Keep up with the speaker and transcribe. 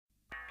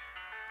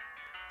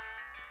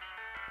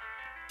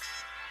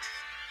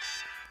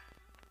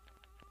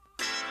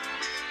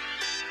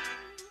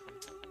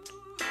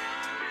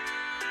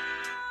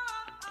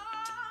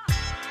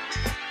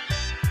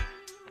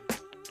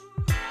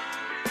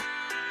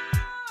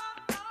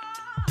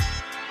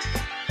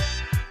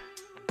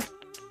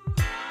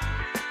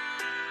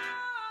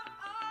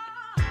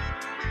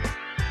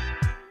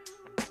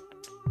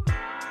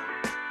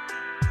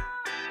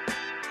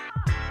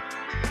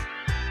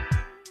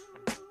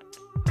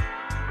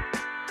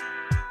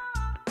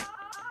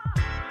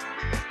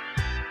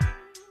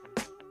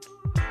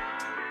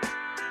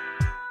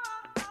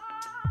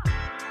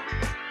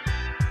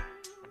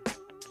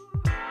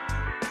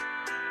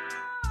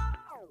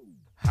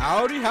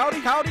Howdy,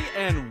 howdy, howdy,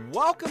 and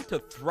welcome to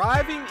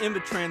Thriving in the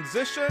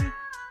Transition,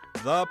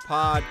 the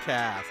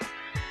podcast.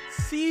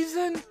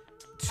 Season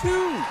 2.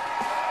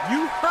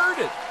 You heard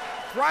it.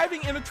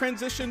 Thriving in the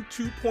Transition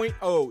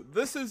 2.0.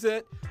 This is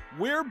it.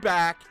 We're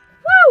back.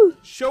 Woo!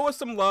 Show us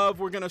some love.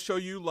 We're going to show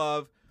you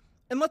love.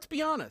 And let's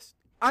be honest,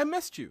 I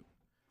missed you.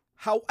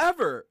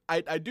 However,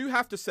 I do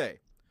have to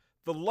say,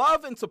 the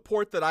love and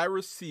support that I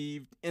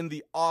received in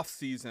the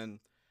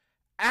off-season,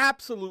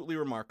 absolutely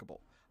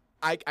remarkable.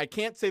 I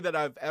can't say that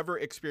I've ever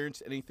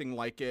experienced anything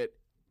like it.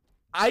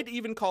 I'd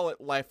even call it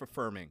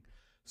life-affirming.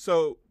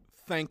 So,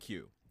 thank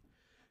you.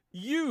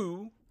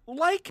 You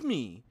like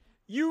me.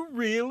 You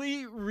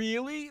really,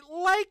 really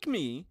like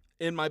me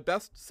in my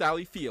best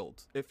Sally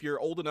Fields. If you're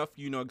old enough,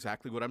 you know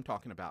exactly what I'm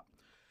talking about.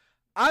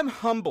 I'm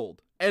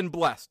humbled and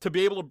blessed to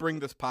be able to bring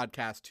this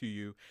podcast to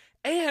you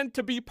and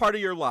to be part of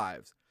your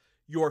lives.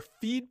 Your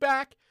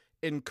feedback,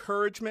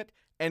 encouragement,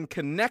 and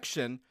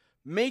connection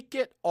make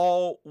it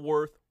all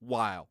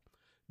worthwhile.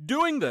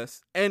 Doing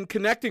this and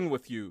connecting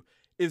with you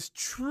is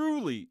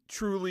truly,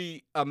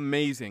 truly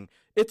amazing.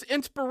 It's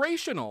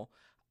inspirational.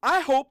 I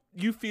hope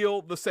you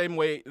feel the same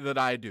way that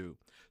I do.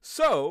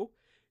 So,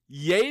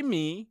 yay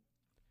me,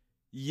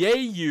 yay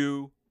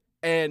you,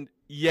 and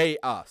yay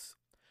us.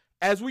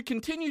 As we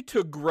continue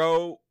to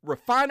grow,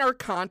 refine our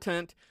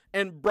content,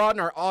 and broaden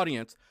our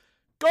audience,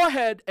 go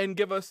ahead and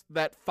give us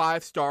that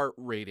 5-star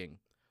rating.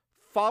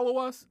 Follow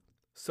us,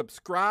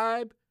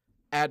 subscribe,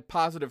 add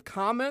positive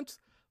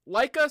comments,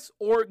 like us,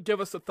 or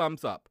give us a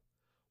thumbs up.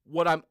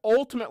 What I'm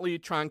ultimately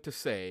trying to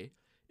say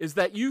is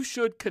that you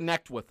should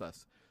connect with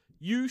us.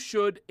 You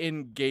should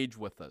engage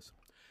with us.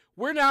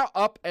 We're now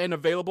up and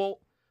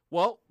available,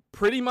 well,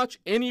 pretty much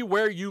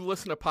anywhere you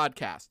listen to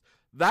podcasts.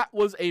 That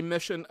was a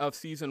mission of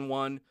Season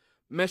 1,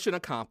 mission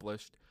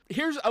accomplished.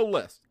 Here's a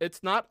list.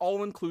 It's not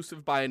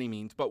all-inclusive by any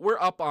means, but we're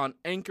up on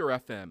Anchor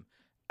FM,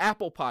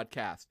 Apple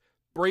Podcasts,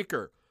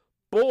 Breaker,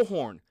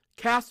 Bullhorn,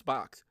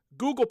 Castbox,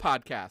 Google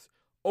Podcasts,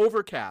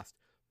 Overcast,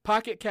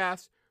 Pocket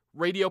Cast,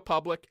 Radio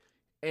Public,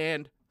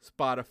 and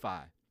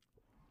Spotify.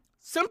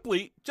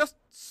 Simply just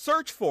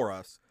search for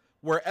us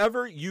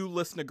wherever you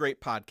listen to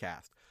great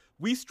podcasts.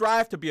 We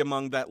strive to be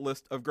among that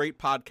list of great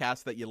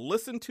podcasts that you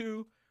listen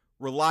to,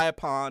 rely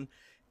upon,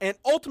 and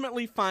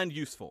ultimately find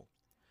useful.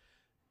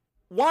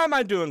 Why am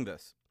I doing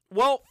this?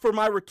 Well, for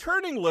my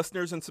returning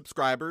listeners and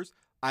subscribers,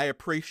 I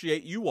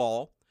appreciate you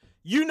all.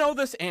 You know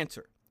this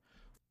answer.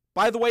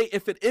 By the way,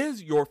 if it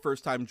is your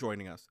first time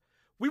joining us,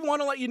 we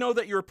want to let you know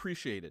that you're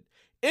appreciated.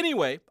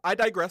 Anyway, I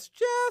digress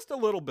just a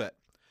little bit.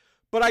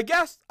 But I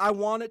guess I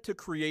wanted to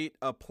create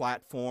a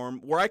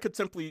platform where I could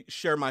simply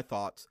share my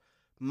thoughts,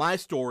 my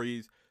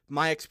stories,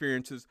 my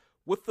experiences,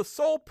 with the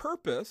sole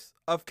purpose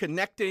of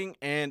connecting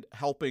and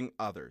helping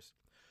others.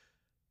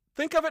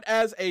 Think of it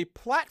as a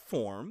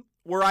platform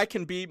where I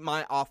can be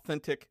my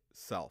authentic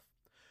self.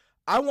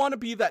 I want to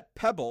be that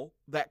pebble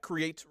that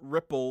creates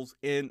ripples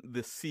in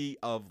the sea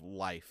of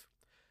life.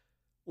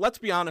 Let's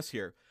be honest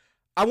here.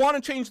 I want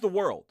to change the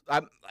world.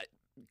 I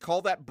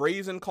call that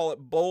brazen, call it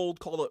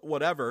bold, call it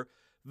whatever.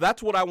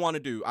 That's what I want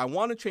to do. I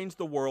want to change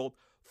the world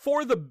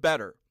for the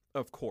better,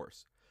 of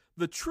course.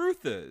 The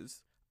truth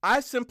is, I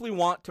simply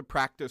want to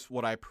practice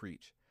what I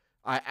preach.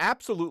 I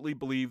absolutely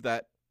believe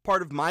that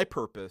part of my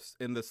purpose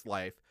in this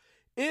life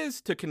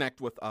is to connect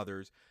with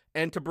others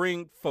and to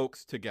bring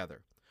folks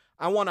together.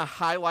 I want to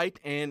highlight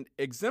and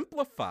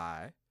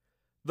exemplify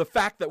the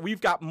fact that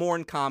we've got more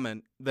in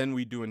common than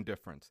we do in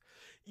difference.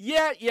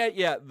 Yeah.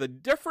 The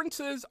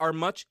differences are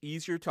much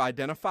easier to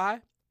identify,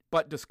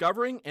 but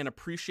discovering and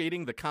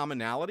appreciating the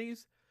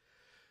commonalities,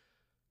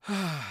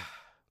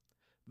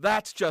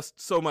 that's just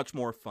so much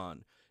more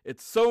fun.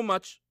 It's so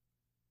much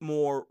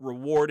more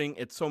rewarding.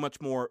 It's so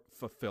much more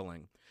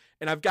fulfilling.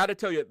 And I've got to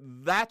tell you,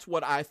 that's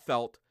what I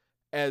felt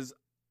as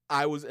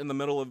I was in the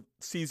middle of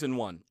Season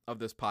 1 of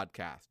this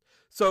podcast.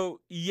 So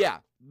yeah,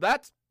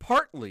 that's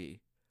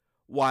partly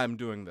why I'm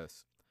doing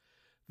this.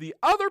 The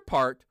other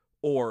part,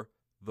 or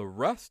the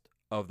rest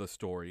of the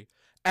story,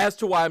 as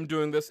to why I'm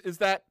doing this is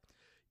that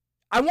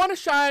I want to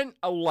shine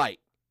a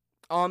light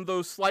on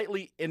those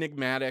slightly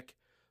enigmatic,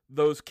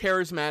 those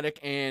charismatic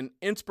and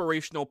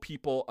inspirational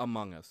people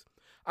among us.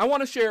 I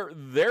want to share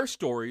their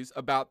stories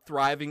about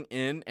thriving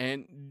in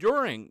and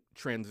during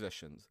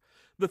transitions.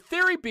 The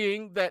theory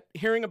being that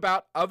hearing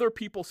about other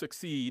people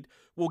succeed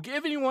will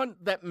give anyone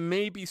that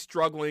may be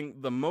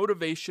struggling the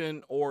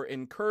motivation or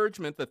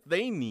encouragement that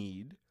they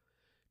need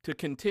to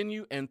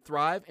continue and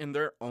thrive in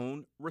their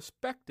own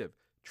respective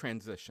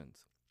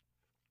transitions.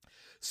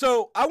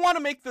 So I want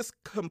to make this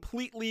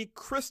completely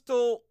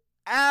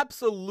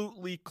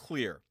absolutely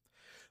clear.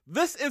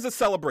 This is a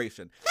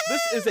celebration.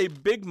 This is a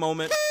big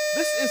moment.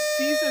 This is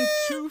Season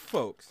 2,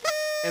 folks.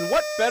 And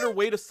what better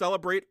way to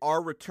celebrate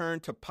our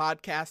return to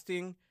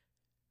podcasting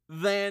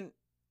than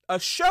a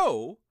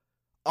show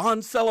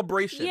on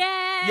celebration? Yay!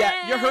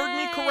 Yeah, you heard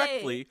me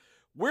correctly.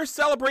 We're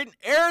celebrating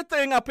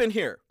everything up in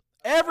here.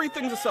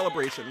 Everything's a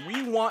celebration.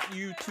 We want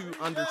you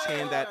to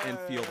understand that and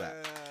feel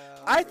that.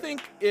 I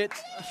think it's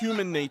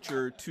human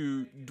nature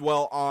to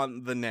dwell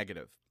on the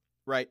negative,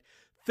 right?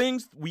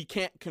 things we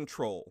can't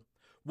control,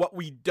 what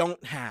we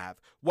don't have,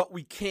 what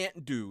we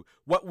can't do,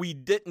 what we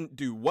didn't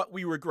do, what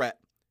we regret.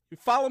 You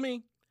follow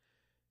me?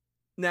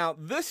 Now,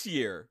 this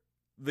year,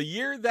 the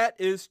year that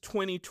is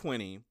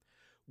 2020,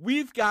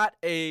 we've got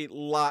a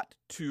lot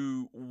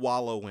to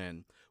wallow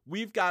in.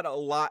 We've got a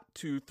lot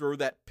to throw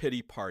that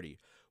pity party,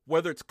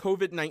 whether it's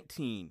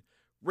COVID-19,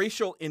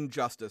 racial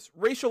injustice,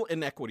 racial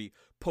inequity,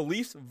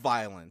 police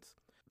violence,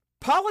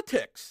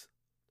 politics,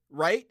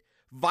 right?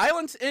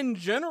 Violence in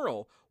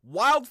general,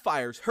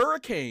 wildfires,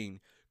 hurricane,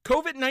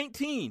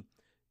 COVID-19.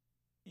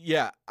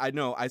 Yeah, I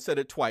know, I said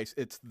it twice.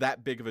 It's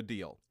that big of a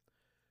deal.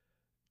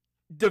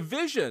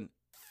 Division,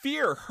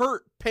 fear,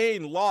 hurt,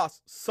 pain,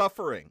 loss,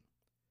 suffering.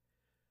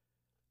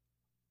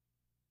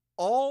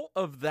 All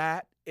of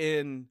that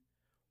in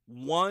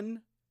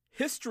one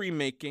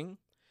history-making,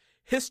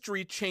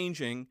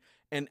 history-changing,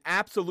 and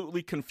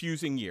absolutely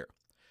confusing year.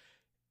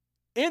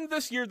 In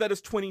this year that is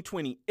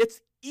 2020,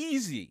 it's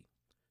easy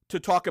to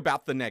talk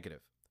about the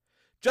negative.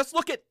 Just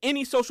look at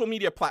any social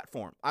media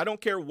platform. I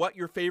don't care what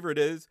your favorite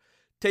is.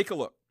 Take a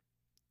look.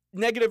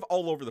 Negative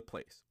all over the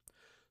place.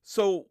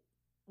 So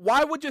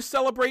why would you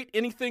celebrate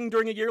anything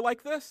during a year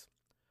like this?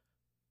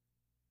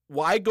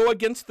 Why go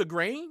against the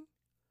grain?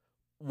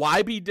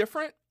 Why be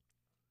different?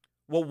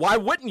 Well, why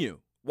wouldn't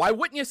you? Why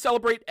wouldn't you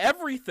celebrate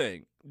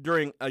everything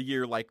during a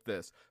year like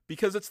this?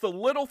 Because it's the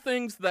little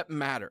things that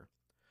matter.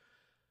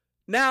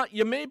 Now,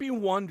 you may be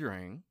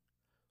wondering,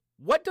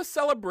 what does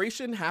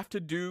celebration have to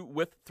do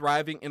with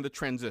thriving in the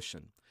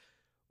transition?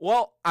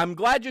 Well, I'm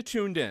glad you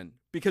tuned in,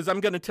 because I'm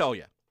going to tell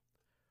you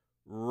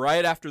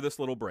right after this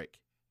little break.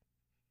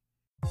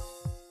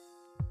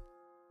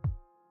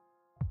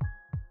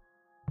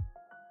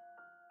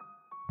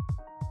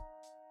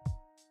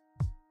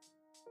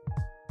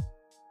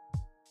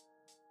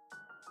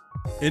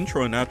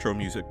 Intro and outro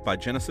music by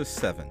Genesis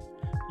 7.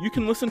 You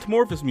can listen to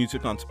more of his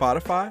music on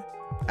Spotify,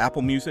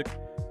 Apple Music,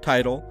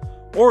 Tidal,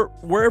 or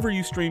wherever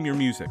you stream your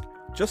music.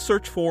 Just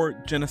search for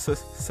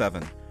Genesis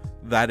 7.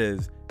 That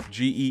is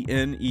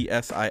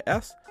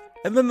Genesis,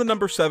 and then the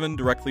number 7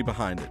 directly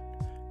behind it.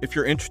 If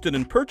you're interested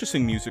in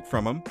purchasing music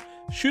from him,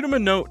 shoot him a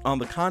note on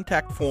the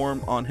contact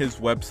form on his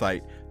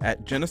website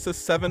at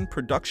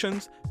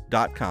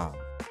genesis7productions.com.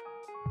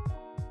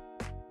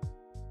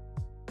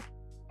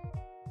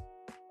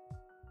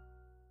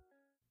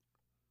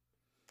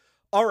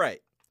 All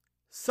right,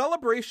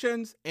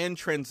 celebrations and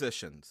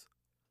transitions.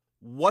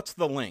 What's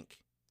the link?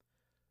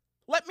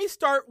 Let me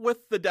start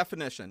with the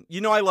definition.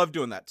 You know I love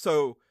doing that.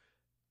 So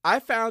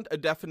I found a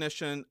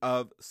definition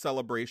of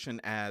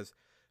celebration as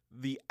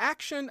the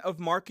action of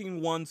marking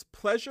one's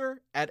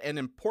pleasure at an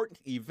important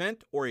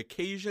event or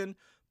occasion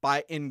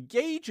by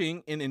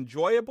engaging in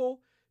enjoyable,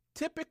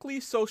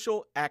 typically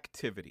social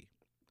activity.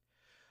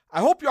 I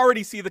hope you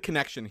already see the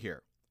connection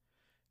here.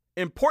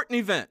 Important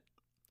event,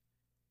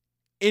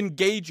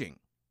 engaging,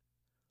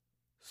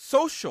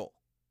 social,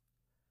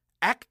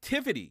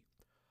 activity,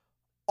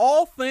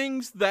 all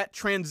things that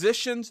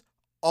transitions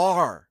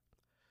are.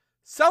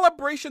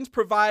 Celebrations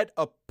provide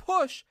a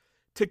push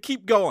to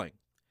keep going,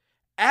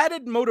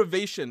 added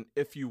motivation,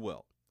 if you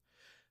will.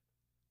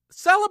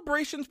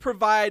 Celebrations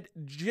provide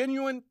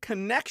genuine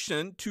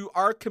connection to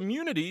our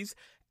communities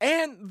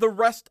and the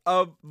rest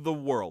of the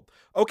world.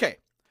 Okay,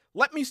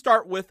 let me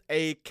start with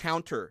a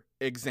counter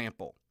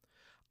example.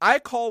 I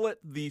call it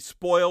the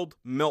spoiled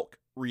milk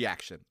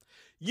reaction.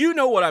 You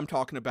know what I'm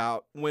talking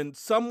about. When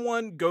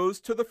someone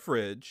goes to the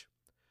fridge,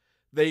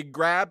 they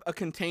grab a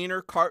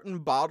container, carton,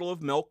 bottle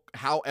of milk,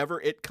 however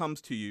it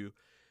comes to you.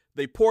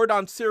 They pour it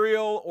on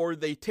cereal or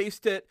they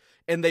taste it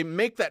and they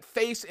make that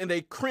face and they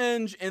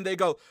cringe and they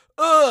go,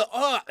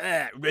 all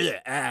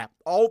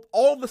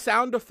the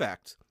sound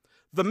effects.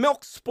 The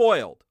milk's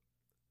spoiled.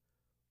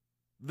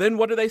 Then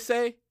what do they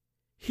say?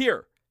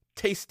 Here,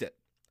 taste it.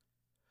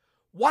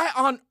 Why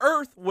on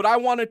earth would I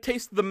want to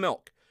taste the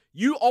milk?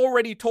 You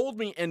already told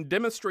me and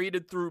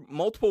demonstrated through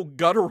multiple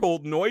guttural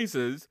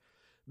noises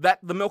that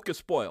the milk is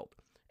spoiled.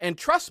 And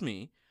trust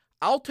me,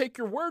 I'll take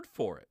your word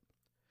for it.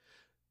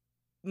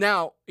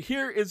 Now,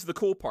 here is the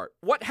cool part.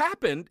 What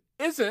happened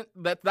isn't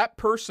that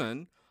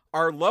person,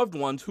 our loved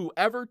ones,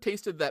 whoever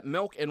tasted that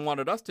milk and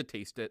wanted us to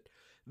taste it,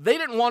 they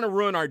didn't want to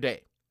ruin our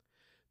day.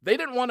 They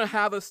didn't want to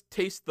have us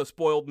taste the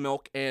spoiled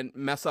milk and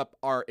mess up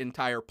our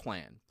entire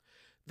plan.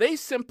 They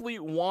simply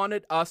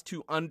wanted us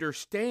to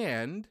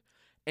understand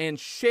and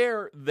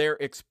share their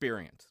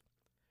experience.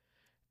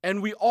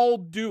 And we all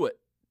do it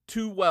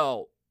too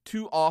well,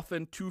 too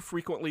often, too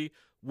frequently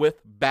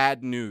with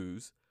bad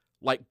news,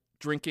 like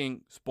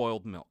drinking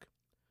spoiled milk.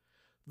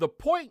 The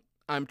point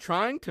I'm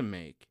trying to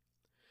make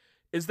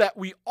is that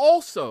we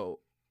also,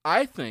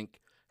 I think,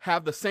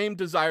 have the same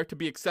desire to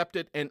be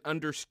accepted and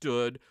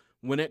understood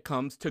when it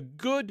comes to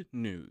good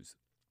news.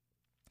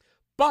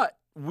 But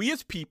we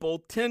as people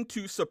tend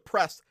to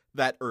suppress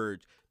that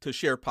urge to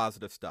share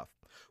positive stuff.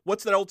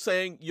 What's that old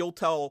saying? You'll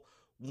tell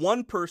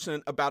one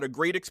person about a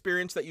great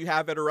experience that you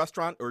have at a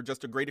restaurant or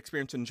just a great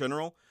experience in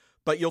general,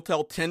 but you'll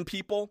tell 10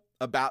 people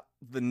about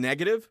the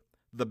negative,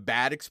 the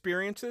bad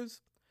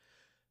experiences.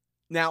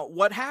 Now,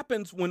 what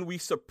happens when we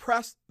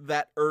suppress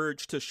that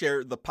urge to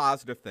share the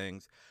positive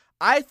things?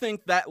 I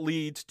think that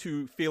leads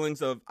to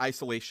feelings of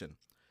isolation,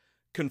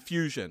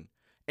 confusion,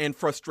 and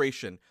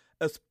frustration,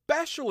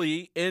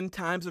 especially in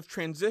times of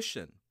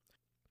transition.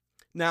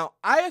 Now,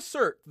 I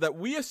assert that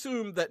we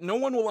assume that no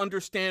one will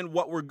understand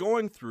what we're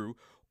going through,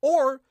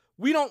 or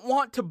we don't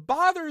want to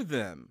bother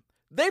them.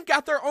 They've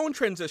got their own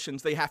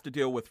transitions they have to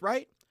deal with,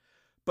 right?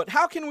 But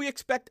how can we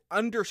expect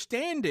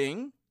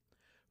understanding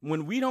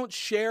when we don't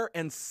share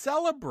and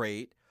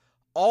celebrate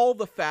all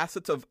the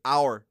facets of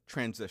our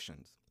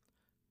transitions?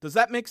 Does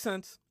that make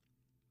sense?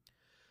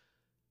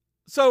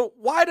 So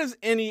why does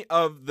any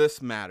of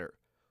this matter?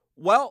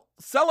 Well,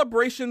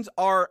 celebrations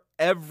are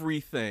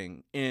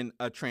everything in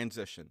a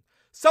transition.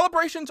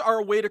 Celebrations are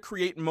a way to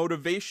create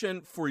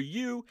motivation for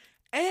you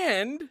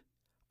and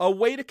a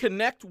way to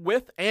connect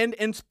with and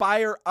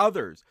inspire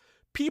others.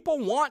 People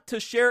want to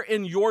share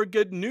in your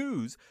good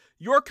news.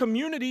 Your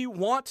community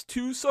wants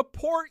to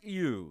support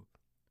you.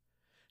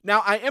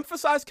 Now, I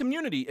emphasize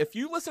community. If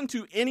you listen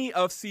to any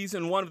of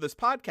season 1 of this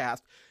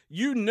podcast,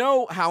 you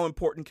know how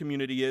important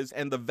community is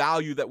and the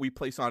value that we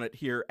place on it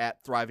here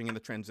at Thriving in the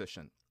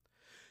Transition.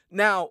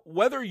 Now,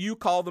 whether you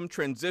call them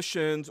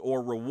transitions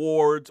or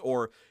rewards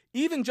or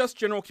even just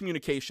general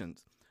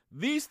communications,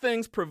 these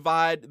things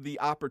provide the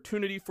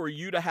opportunity for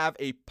you to have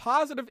a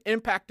positive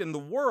impact in the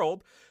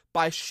world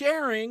by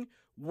sharing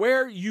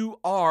where you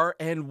are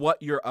and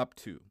what you're up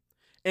to.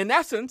 In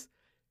essence,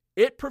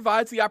 it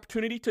provides the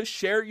opportunity to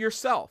share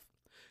yourself.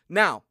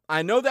 Now,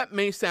 I know that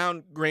may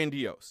sound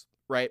grandiose,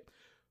 right?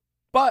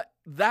 But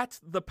that's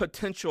the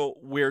potential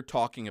we're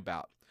talking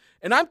about.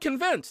 And I'm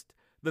convinced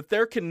that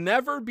there can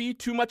never be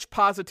too much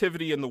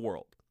positivity in the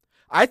world.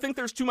 I think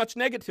there's too much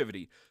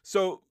negativity.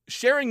 So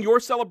sharing your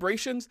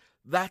celebrations,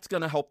 that's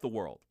going to help the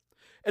world.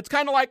 It's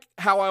kind of like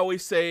how I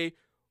always say,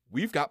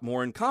 we've got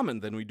more in common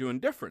than we do in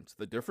difference.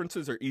 The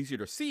differences are easier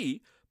to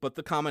see, but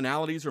the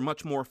commonalities are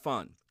much more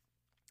fun.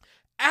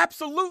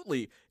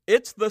 Absolutely.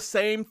 It's the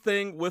same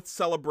thing with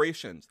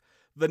celebrations.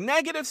 The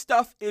negative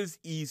stuff is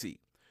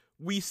easy.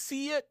 We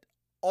see it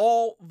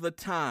all the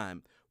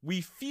time. We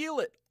feel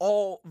it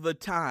all the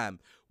time.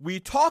 We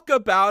talk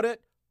about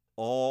it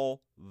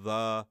all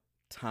the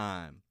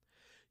time.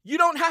 You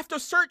don't have to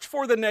search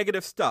for the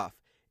negative stuff.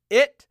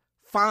 It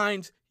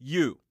finds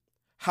you.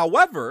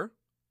 However,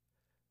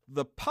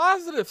 the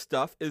positive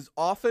stuff is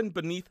often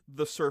beneath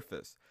the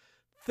surface.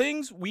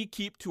 Things we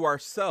keep to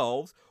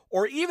ourselves,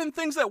 or even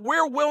things that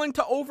we're willing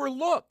to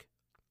overlook.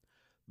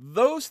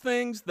 Those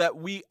things that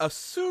we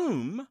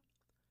assume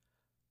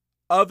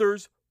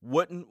others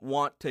wouldn't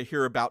want to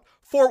hear about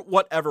for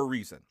whatever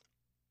reason.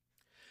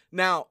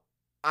 Now,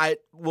 I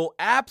will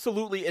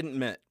absolutely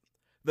admit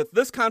that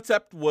this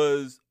concept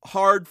was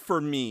hard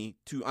for me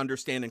to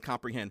understand and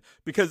comprehend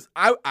because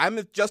I'm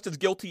just as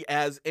guilty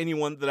as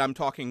anyone that I'm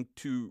talking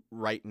to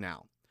right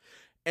now.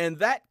 And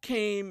that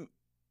came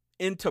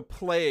into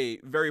play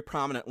very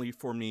prominently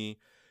for me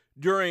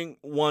during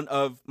one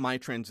of my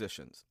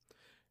transitions.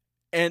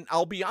 And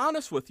I'll be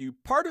honest with you,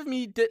 part of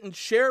me didn't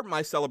share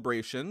my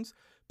celebrations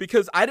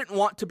because I didn't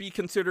want to be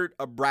considered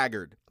a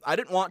braggart. I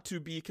didn't want to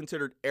be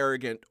considered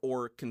arrogant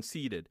or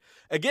conceited.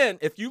 Again,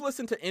 if you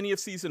listen to any of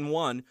season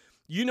 1,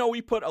 you know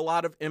we put a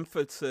lot of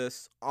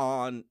emphasis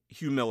on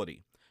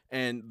humility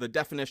and the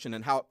definition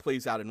and how it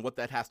plays out and what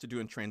that has to do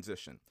in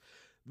transition.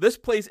 This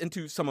plays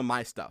into some of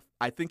my stuff.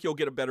 I think you'll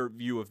get a better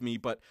view of me,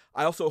 but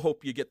I also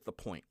hope you get the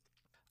point.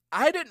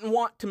 I didn't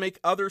want to make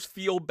others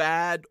feel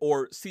bad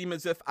or seem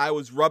as if I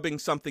was rubbing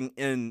something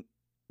in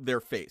their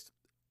face,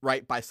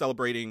 right, by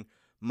celebrating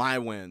my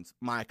wins,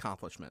 my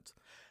accomplishments.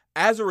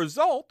 As a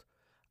result,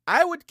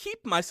 I would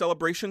keep my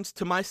celebrations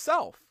to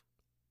myself.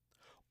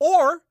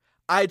 Or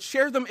I'd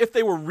share them if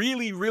they were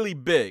really, really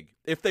big.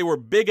 If they were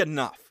big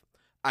enough,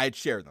 I'd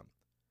share them.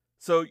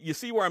 So you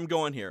see where I'm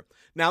going here.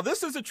 Now,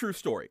 this is a true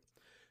story.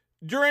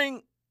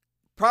 During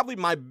probably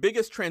my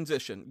biggest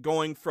transition,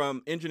 going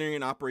from engineering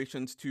and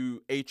operations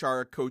to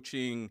HR,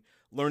 coaching,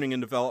 learning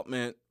and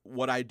development,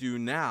 what I do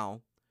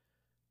now,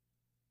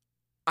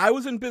 I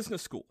was in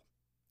business school.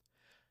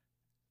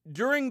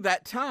 During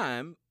that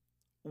time,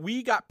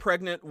 we got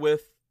pregnant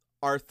with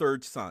our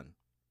third son.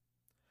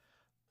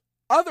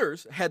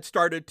 Others had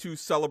started to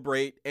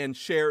celebrate and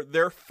share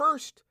their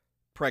first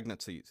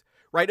pregnancies,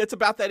 right? It's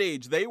about that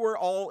age. They were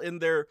all in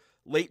their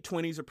late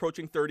 20s,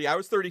 approaching 30. I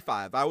was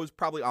 35. I was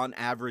probably on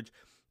average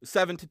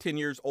 7 to 10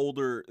 years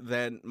older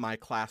than my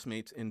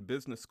classmates in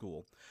business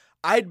school.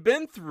 I'd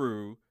been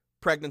through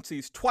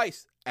pregnancies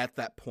twice at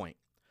that point.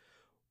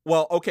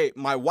 Well, okay,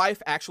 my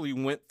wife actually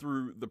went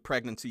through the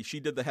pregnancy. She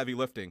did the heavy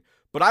lifting,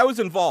 but I was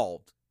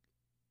involved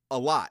a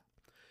lot.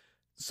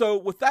 So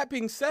with that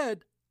being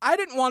said, I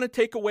didn't want to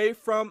take away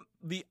from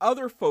the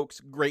other folks'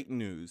 great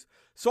news.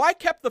 So I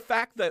kept the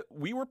fact that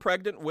we were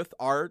pregnant with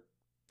our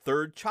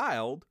third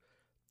child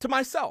to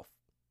myself.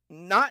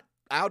 Not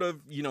out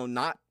of,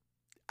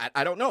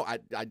 I don't know.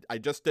 I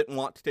just didn't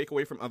want to take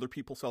away from other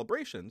people's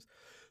celebrations.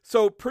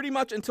 So pretty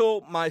much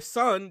until my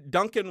son,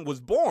 Duncan, was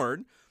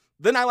born,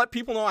 then I let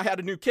people know I had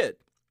a new kid.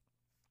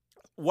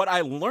 what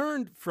I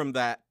learned from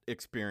that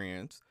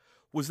experience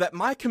was that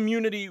my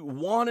community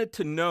wanted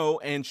to know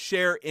and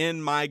share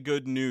in my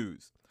good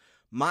news,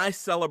 my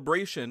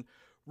celebration,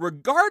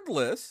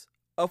 regardless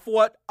of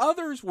what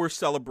others were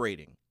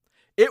celebrating.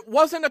 It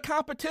wasn't a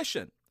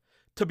competition.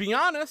 To be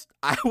honest,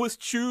 I was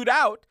chewed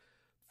out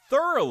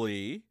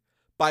thoroughly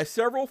by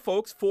several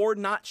folks for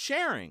not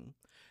sharing.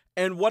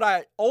 And what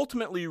I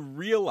ultimately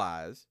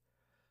realized,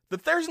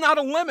 that there's not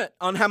a limit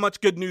on how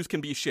much good news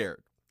can be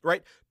shared,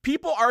 right?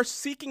 People are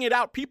seeking it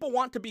out. People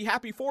want to be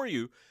happy for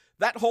you.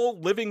 That whole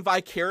living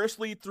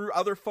vicariously through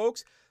other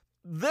folks,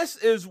 this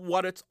is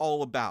what it's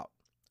all about.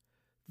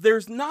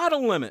 There's not a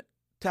limit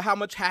to how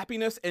much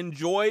happiness and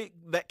joy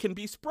that can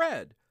be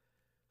spread.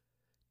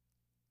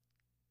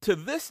 To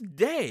this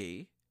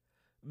day,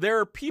 there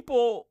are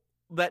people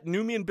that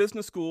knew me in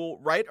business school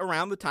right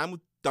around the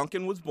time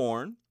Duncan was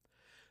born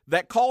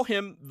that call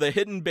him the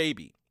hidden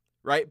baby,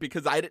 right?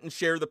 Because I didn't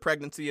share the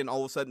pregnancy and all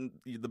of a sudden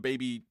the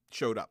baby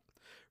showed up,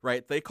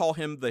 right? They call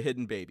him the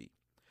hidden baby.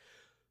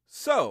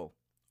 So,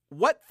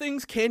 what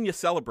things can you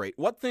celebrate?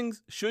 What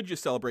things should you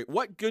celebrate?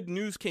 What good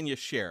news can you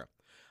share?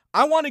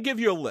 I want to give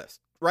you a list,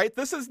 right?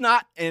 This is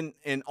not an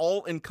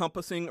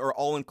all-encompassing or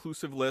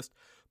all-inclusive list,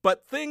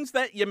 but things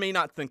that you may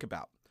not think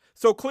about.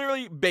 So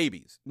clearly,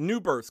 babies, new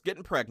births,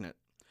 getting pregnant,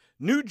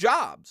 new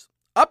jobs,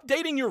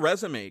 updating your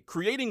resume,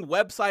 creating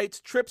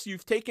websites, trips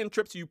you've taken,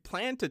 trips you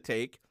plan to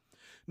take,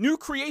 new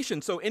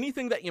creation, so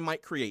anything that you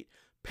might create,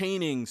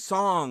 painting,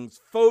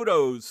 songs,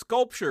 photos,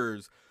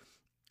 sculptures,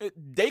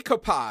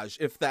 decoupage,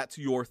 if that's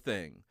your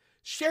thing.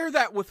 Share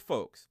that with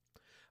folks.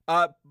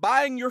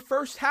 Buying your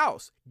first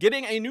house,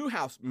 getting a new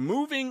house,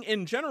 moving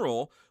in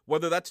general,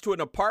 whether that's to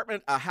an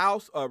apartment, a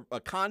house, a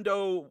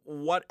condo,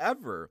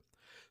 whatever.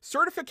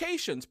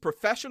 Certifications,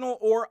 professional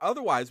or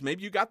otherwise.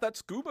 Maybe you got that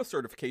scuba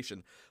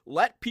certification.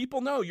 Let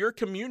people know your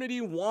community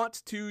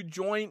wants to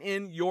join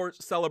in your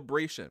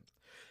celebration.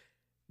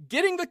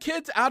 Getting the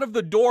kids out of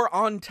the door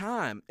on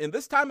time. In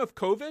this time of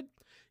COVID,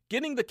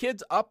 getting the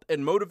kids up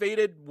and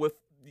motivated with,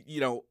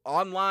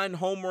 online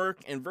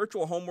homework and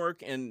virtual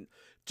homework and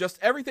just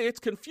everything.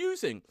 It's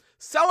confusing.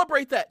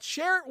 Celebrate that.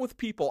 Share it with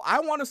people. I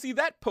want to see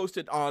that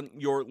posted on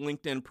your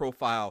LinkedIn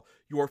profile,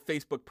 your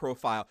Facebook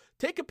profile.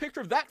 Take a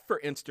picture of that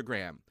for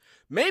Instagram.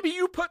 Maybe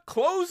you put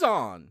clothes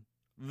on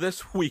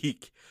this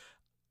week.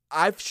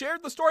 I've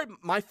shared the story.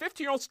 My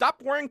 15-year-old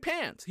stopped wearing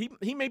pants.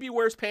 He maybe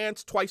wears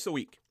pants twice a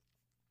week.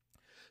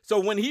 So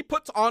when he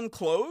puts on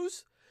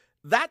clothes,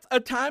 that's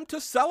a time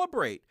to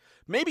celebrate.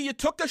 Maybe you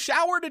took a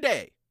shower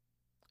today.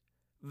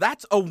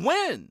 That's a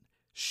win.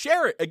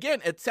 Share it.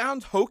 Again, it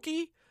sounds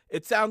hokey.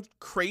 It sounds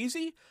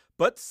crazy,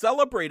 but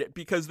celebrate it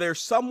because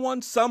there's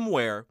someone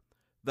somewhere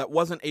that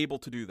wasn't able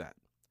to do that.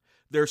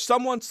 There's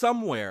someone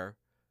somewhere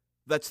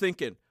that's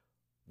thinking,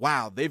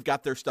 wow, they've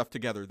got their stuff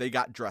together. They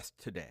got dressed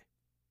today.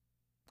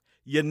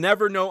 You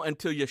never know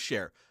until you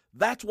share.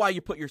 That's why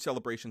you put your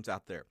celebrations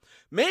out there.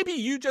 Maybe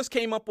you just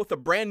came up with a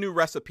brand new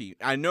recipe.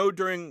 I know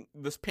during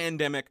this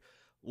pandemic,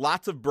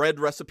 lots of bread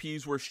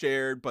recipes were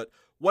shared, but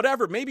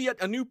whatever, maybe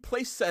a new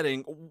place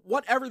setting,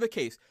 whatever the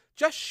case,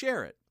 just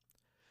share it.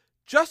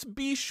 Just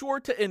be sure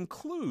to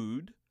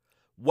include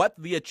what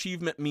the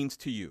achievement means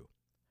to you.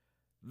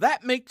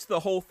 That makes the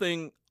whole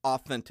thing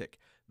authentic.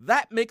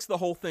 That makes the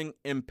whole thing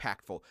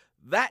impactful.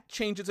 That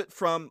changes it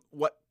from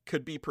what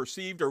could be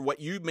perceived or what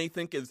you may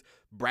think is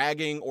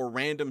bragging or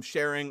random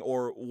sharing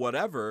or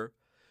whatever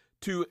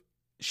to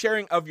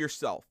sharing of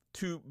yourself,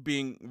 to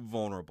being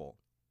vulnerable.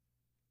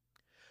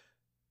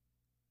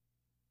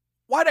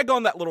 Why'd I go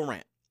on that little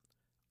rant?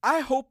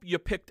 I hope you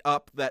picked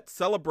up that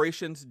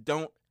celebrations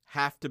don't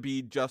have to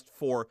be just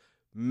for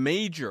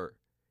major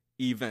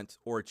events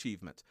or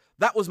achievements.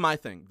 That was my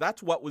thing.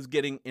 That's what was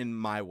getting in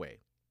my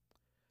way.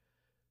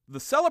 The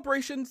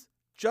celebrations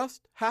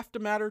just have to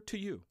matter to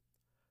you.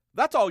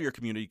 That's all your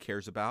community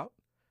cares about,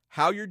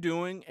 how you're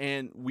doing,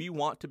 and we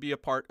want to be a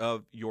part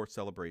of your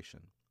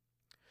celebration.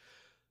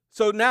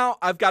 So now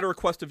I've got a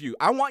request of you.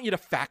 I want you to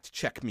fact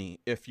check me,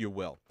 if you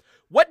will.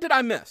 What did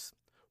I miss?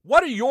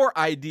 What are your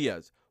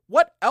ideas?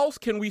 What else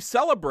can we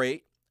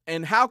celebrate,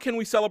 and how can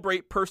we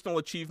celebrate personal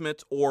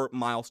achievements or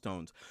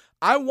milestones?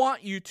 I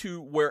want you to,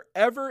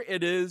 wherever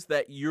it is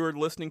that you're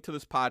listening to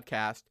this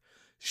podcast,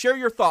 share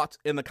your thoughts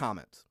in the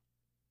comments.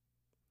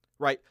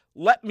 Right?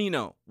 Let me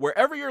know.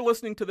 Wherever you're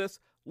listening to this,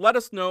 let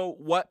us know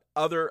what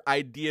other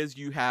ideas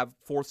you have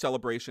for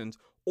celebrations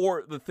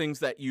or the things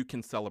that you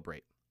can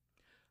celebrate.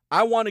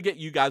 I want to get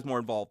you guys more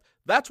involved.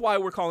 That's why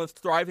we're calling this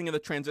Thriving in the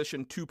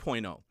Transition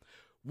 2.0.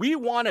 We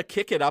want to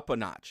kick it up a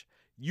notch.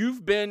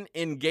 You've been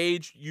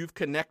engaged. You've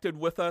connected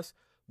with us.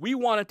 We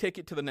want to take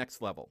it to the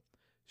next level.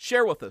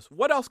 Share with us.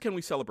 What else can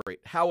we celebrate?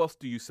 How else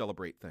do you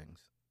celebrate things?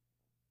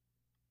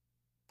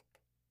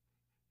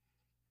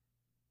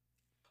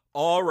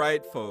 All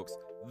right, folks.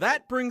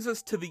 That brings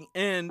us to the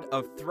end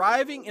of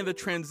Thriving in the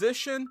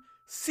Transition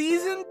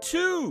Season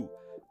 2,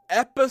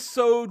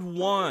 Episode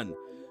 1.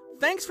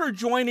 Thanks for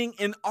joining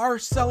in our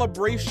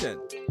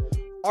celebration,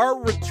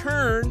 our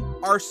return,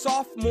 our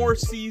sophomore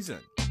season.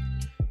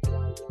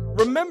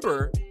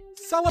 Remember,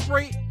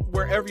 celebrate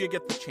wherever you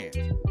get the chance.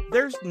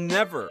 There's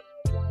never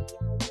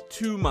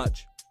too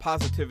much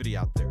positivity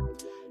out there.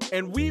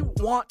 And we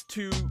want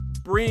to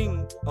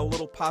bring a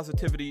little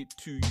positivity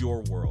to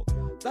your world.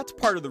 That's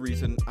part of the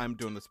reason I'm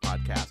doing this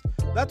podcast.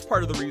 That's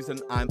part of the reason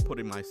I'm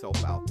putting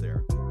myself out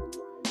there.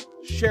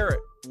 Share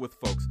it with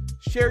folks.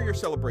 Share your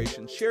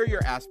celebrations. Share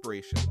your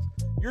aspirations.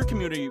 Your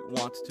community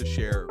wants to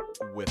share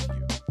with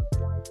you.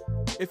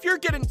 If you're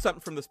getting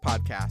something from this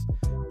podcast,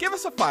 give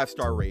us a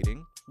 5-star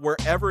rating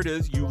wherever it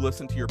is you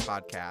listen to your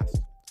podcast.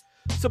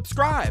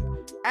 Subscribe.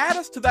 Add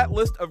us to that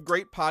list of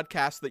great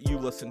podcasts that you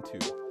listen to.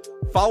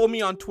 Follow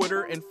me on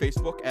Twitter and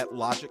Facebook at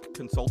Logic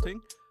Consulting.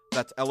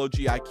 That's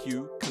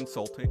LOGIQ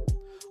Consulting.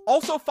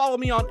 Also follow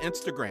me on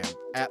Instagram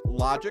at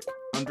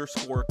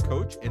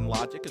Logic_coach, and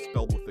Logic is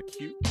spelled with a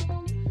Q.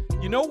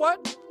 You know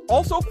what?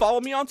 Also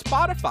follow me on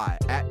Spotify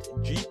at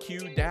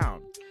GQ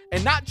Down.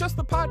 And not just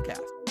the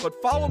podcast, but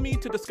follow me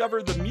to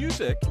discover the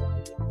music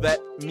that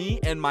me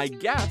and my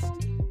guests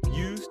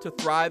use to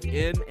thrive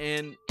in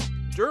and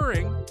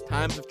during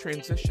times of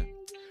transition.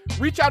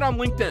 Reach out on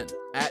LinkedIn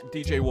at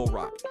DJ Will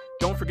Rock.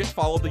 Don't forget to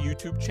follow the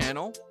YouTube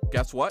channel.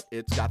 Guess what?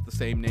 It's got the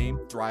same name,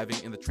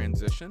 Thriving in the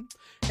Transition.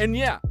 And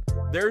yeah,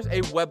 there's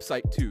a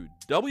website too,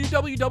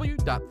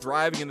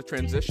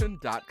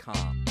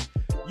 www.thrivinginthetransition.com.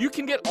 You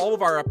can get all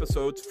of our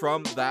episodes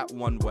from that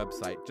one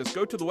website. Just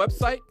go to the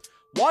website.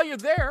 While you're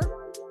there,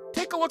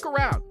 take a look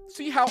around.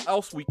 See how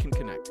else we can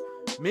connect.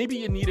 Maybe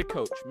you need a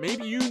coach.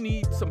 Maybe you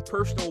need some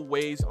personal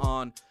ways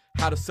on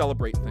how to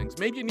celebrate things.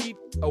 Maybe you need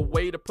a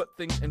way to put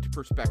things into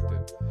perspective.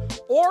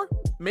 Or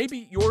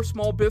maybe your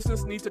small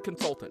business needs a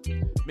consultant.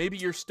 Maybe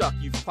you're stuck,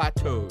 you've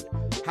plateaued.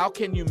 How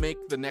can you make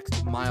the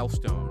next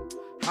milestone?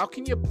 How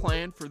can you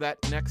plan for that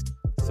next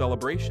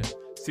celebration?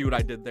 See what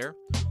I did there?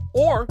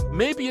 Or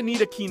maybe you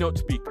need a keynote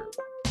speaker.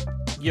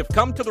 You've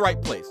come to the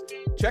right place.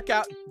 Check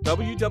out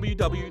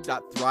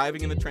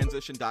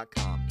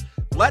www.thrivinginthetransition.com.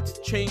 Let's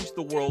change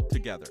the world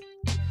together.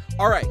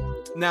 All right,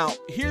 now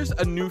here's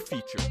a new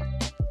feature.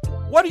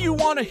 What do you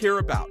want to hear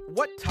about?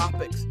 What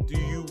topics do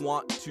you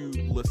want to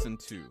listen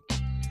to?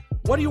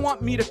 What do you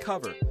want me to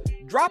cover?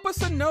 Drop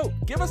us a note.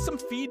 Give us some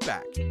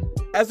feedback.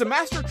 As a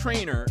master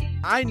trainer,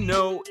 I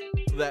know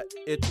that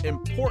it's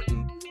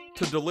important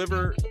to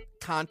deliver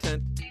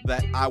content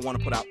that I want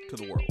to put out to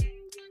the world,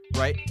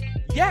 right?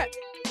 Yet,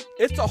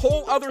 it's a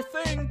whole other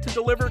thing to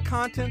deliver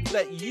content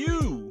that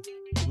you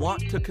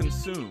want to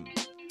consume.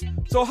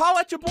 So holla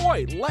at your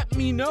boy. Let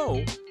me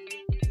know.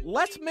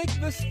 Let's make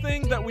this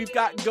thing that we've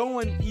got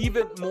going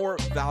even more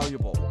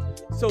valuable.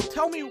 So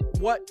tell me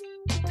what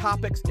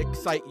topics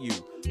excite you.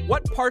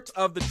 What parts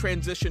of the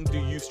transition do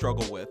you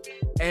struggle with?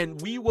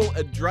 And we will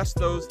address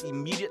those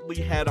immediately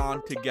head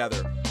on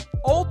together.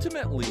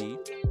 Ultimately,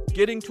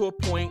 getting to a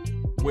point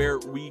where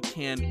we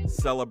can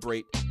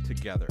celebrate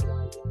together.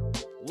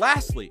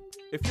 Lastly,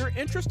 if you're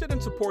interested in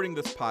supporting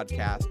this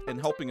podcast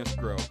and helping us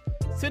grow,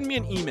 send me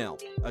an email,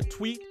 a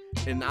tweet,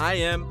 an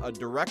IM, a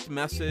direct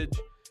message.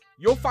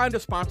 You'll find a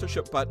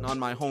sponsorship button on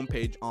my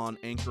homepage on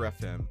Anchor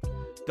FM,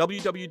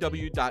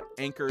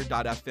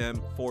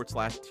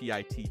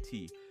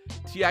 www.anchor.fm/TITT.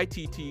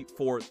 TITT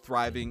for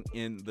Thriving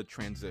in the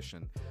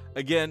Transition.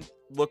 Again,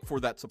 look for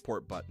that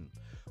support button.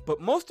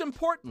 But most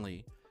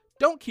importantly,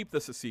 don't keep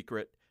this a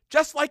secret,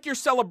 just like your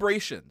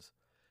celebrations.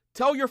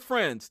 Tell your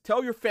friends,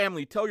 tell your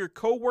family, tell your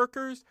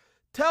coworkers,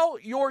 tell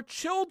your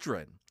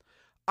children.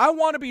 I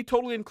want to be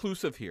totally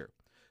inclusive here.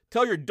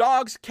 Tell your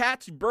dogs,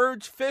 cats,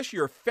 birds, fish,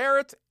 your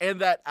ferrets,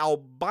 and that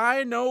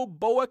albino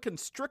boa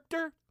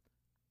constrictor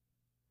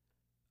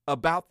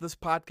about this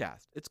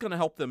podcast. It's going to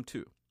help them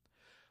too.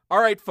 All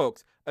right,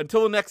 folks,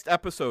 until the next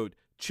episode,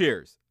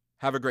 cheers.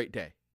 Have a great day.